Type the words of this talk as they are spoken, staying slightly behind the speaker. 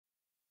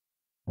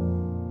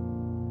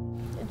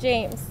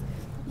James,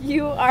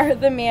 you are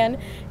the man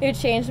who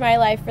changed my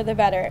life for the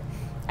better.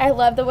 I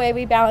love the way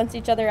we balance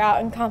each other out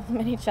and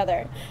complement each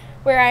other.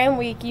 Where I am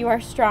weak, you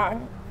are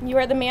strong. You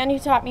are the man who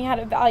taught me how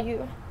to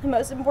value the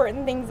most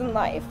important things in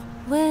life.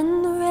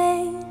 When the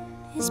rain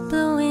is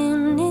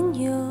blowing in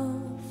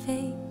your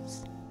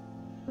face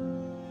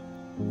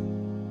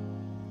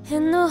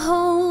and the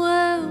whole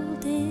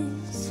world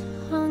is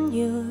on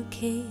your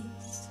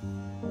case.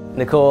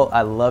 Nicole,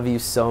 I love you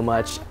so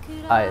much.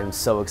 I am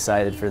so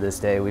excited for this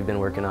day. We've been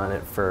working on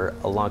it for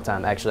a long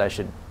time. Actually, I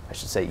should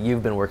say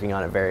you've been working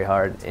on it very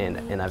hard,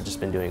 and I've just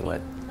been doing what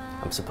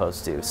I'm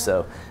supposed to.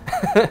 So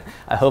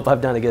I hope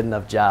I've done a good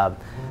enough job.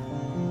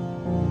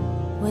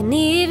 When the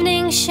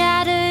evening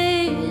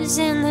shatters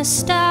and the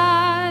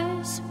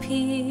stars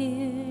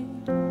appear,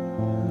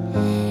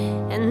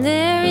 and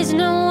there is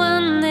no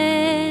one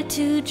there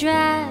to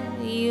dry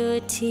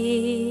your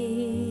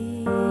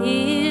tears,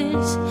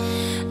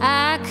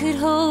 I could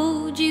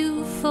hold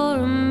you for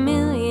a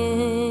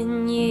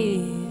million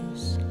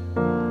years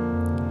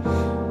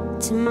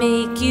to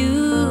make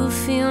you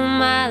feel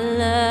my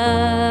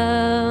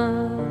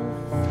love.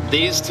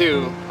 These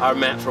two are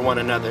meant for one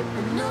another.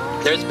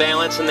 There's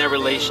balance in their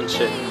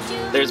relationship.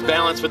 There's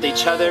balance with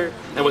each other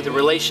and with the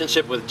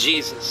relationship with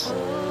Jesus.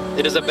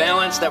 It is a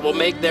balance that will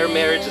make their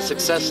marriage a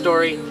success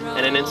story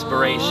and an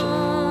inspiration.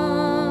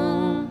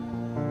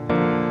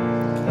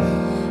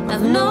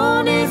 I've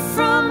known it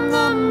from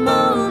the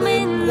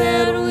moment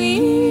that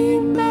we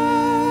met.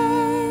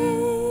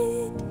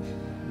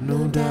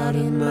 No doubt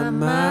in my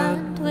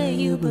mind where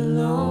you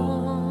belong.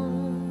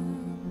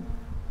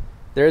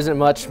 There isn't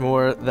much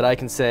more that I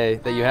can say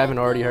that you haven't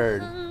already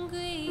heard,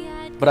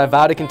 but I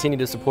vow to continue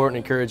to support and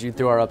encourage you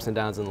through our ups and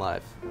downs in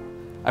life.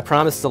 I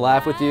promise to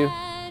laugh with you,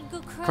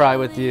 cry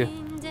with you,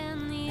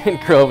 and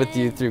grow with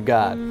you through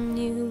God.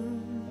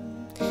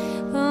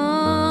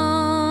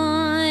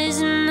 Oh,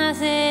 there's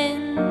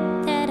nothing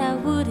that I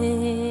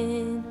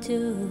wouldn't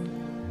do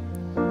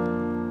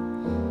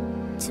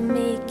to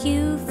make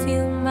you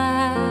feel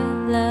my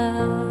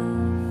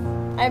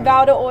love. I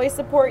vow to always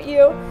support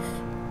you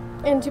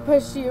and to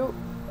push you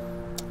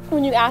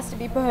when you ask to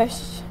be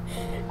pushed.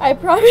 I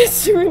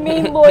promise to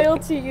remain loyal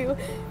to you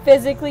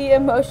physically,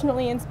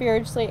 emotionally, and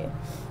spiritually.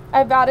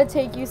 I vow to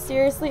take you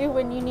seriously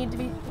when you need to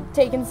be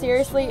taken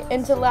seriously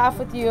and to laugh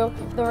with you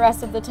the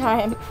rest of the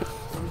time.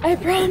 I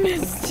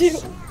promise to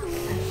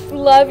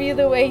love you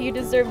the way you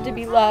deserve to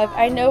be loved.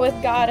 I know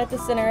with God at the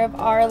center of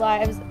our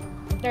lives,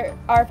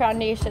 our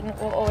foundation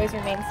will always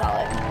remain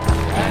solid.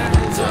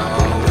 And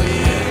all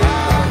we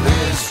have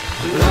is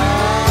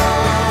love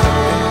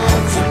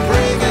to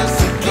bring us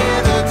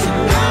together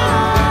tonight.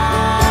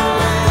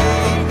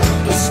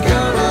 It's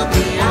gonna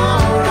be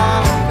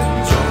alright,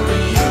 and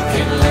only you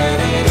can let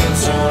it in,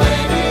 so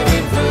let it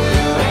in for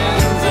you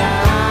and I.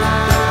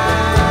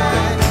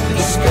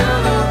 It's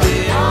gonna be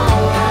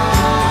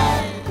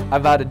alright. I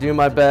vow to do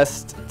my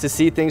best to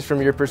see things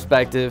from your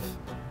perspective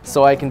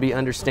so I can be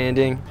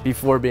understanding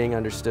before being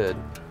understood.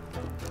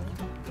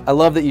 I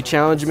love that you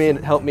challenge me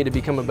and help me to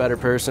become a better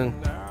person.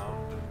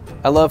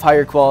 I love how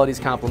your qualities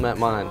complement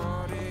mine.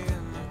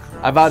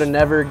 I vow to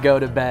never go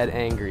to bed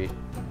angry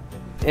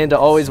and to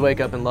always wake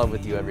up in love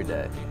with you every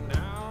day.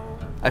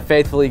 I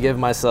faithfully give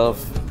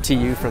myself to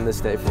you from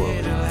this day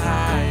forward.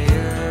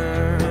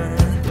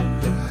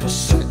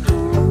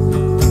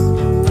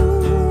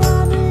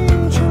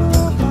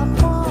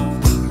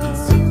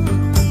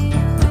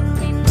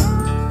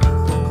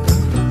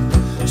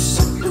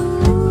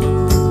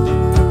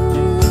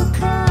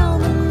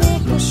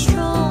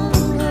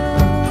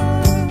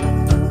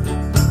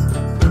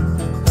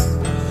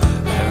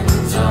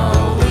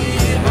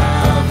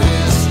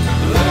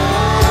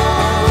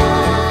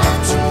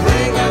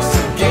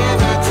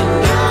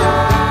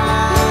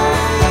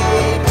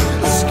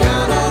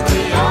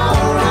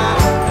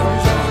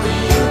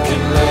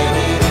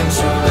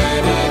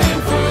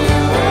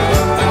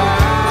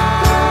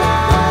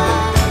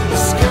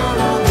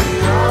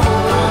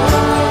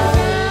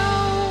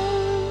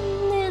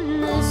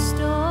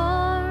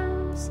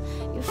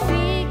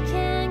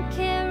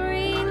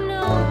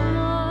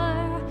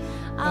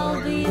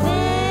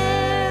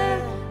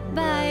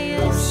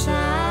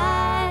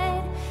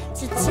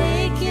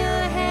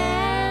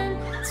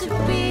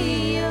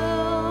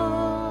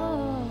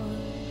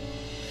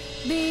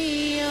 Be